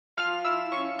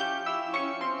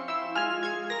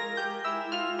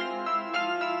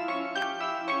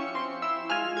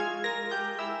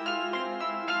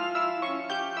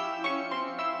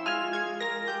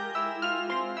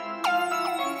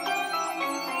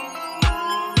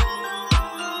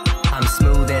I'm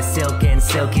smooth as silk and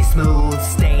silky smooth,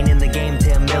 staying in the game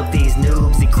to milk these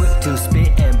noobs, equipped to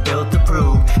spit and built to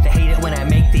prove. They hate it when I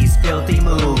make these filthy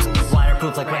moves.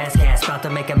 Waterproof like Rascast, about to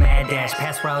make a mad dash,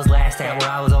 past where I was last at,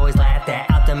 where I was always laughed at.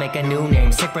 Out to make a new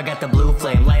name, sick got the blue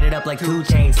flame, light it up like 2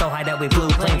 Chainz, so high that we flew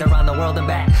planes around the world and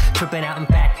back, tripping out and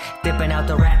back, dipping out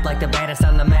the rap like the baddest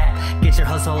on the map. Get your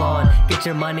hustle on, get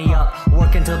your money up,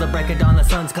 work until the break of dawn, the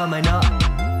sun's coming up.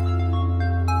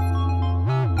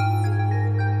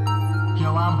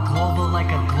 Yo, I'm global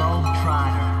like a globe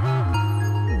trotter.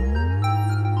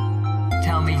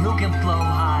 Tell me who can flow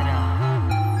harder.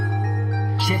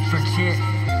 Chip for chip,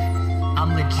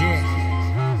 I'm legit.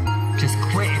 Just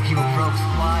quit if you a broke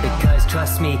squatter. Because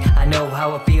trust me, I know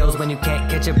how it feels when you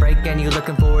can't catch a break and you're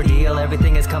looking for a deal.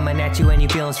 Everything is coming at you and you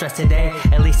feeling stressed today.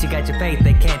 At least you got your faith,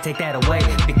 they can't take that away.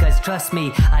 Because trust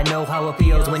me, I know how it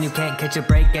feels when you can't catch a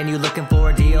break and you're looking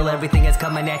for a deal. Everything is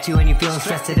coming at you and you feeling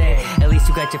stressed today. At least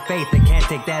you got your faith, they can't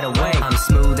take that away. I'm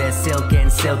smooth as silk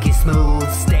and silky smooth,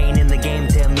 staying in the game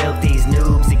to milk these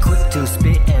noobs, equipped to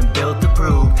spit and built to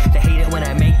prove. They hate it when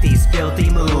I make these filthy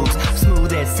moves.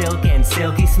 Smooth as silk and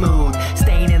silky smooth,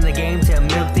 staying in the game to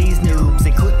milk these noobs,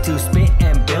 equipped to spit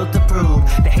and built to prove.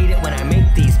 They hate it when I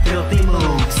make these filthy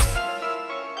moves.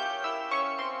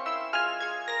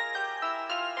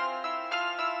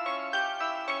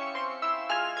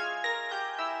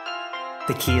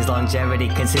 The key is longevity,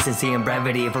 consistency and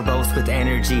brevity, verbose with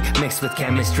energy, mixed with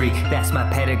chemistry. That's my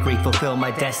pedigree, fulfill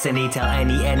my destiny. Tell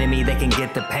any enemy they can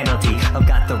get the penalty. I've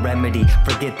got the remedy,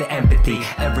 forget the empathy.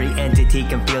 Every entity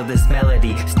can feel this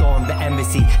melody. Storm the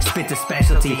embassy, spit the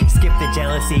specialty, skip the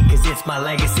jealousy, cause it's my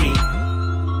legacy.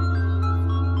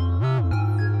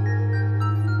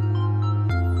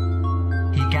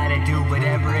 You gotta do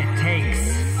whatever it takes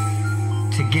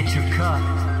to get your cup,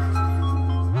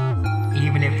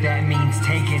 even if that means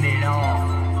taking it all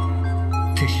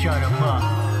to shut 'em up.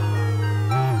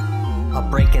 I'll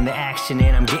break into action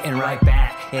and I'm getting right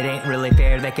back. It ain't really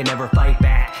fair, they can never fight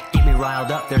back. Get me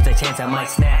riled up, there's a chance I might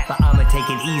snap, but I'ma take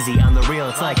it easy, on the real,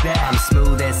 it's like that. I'm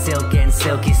smooth as silk and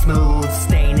silky smooth,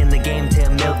 staying in the game to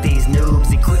milk these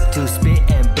noobs, equipped to spit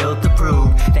and built to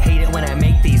prove. They hate it when I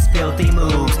make these filthy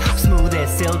moves. Smooth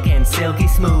as silk and silky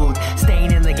smooth, staying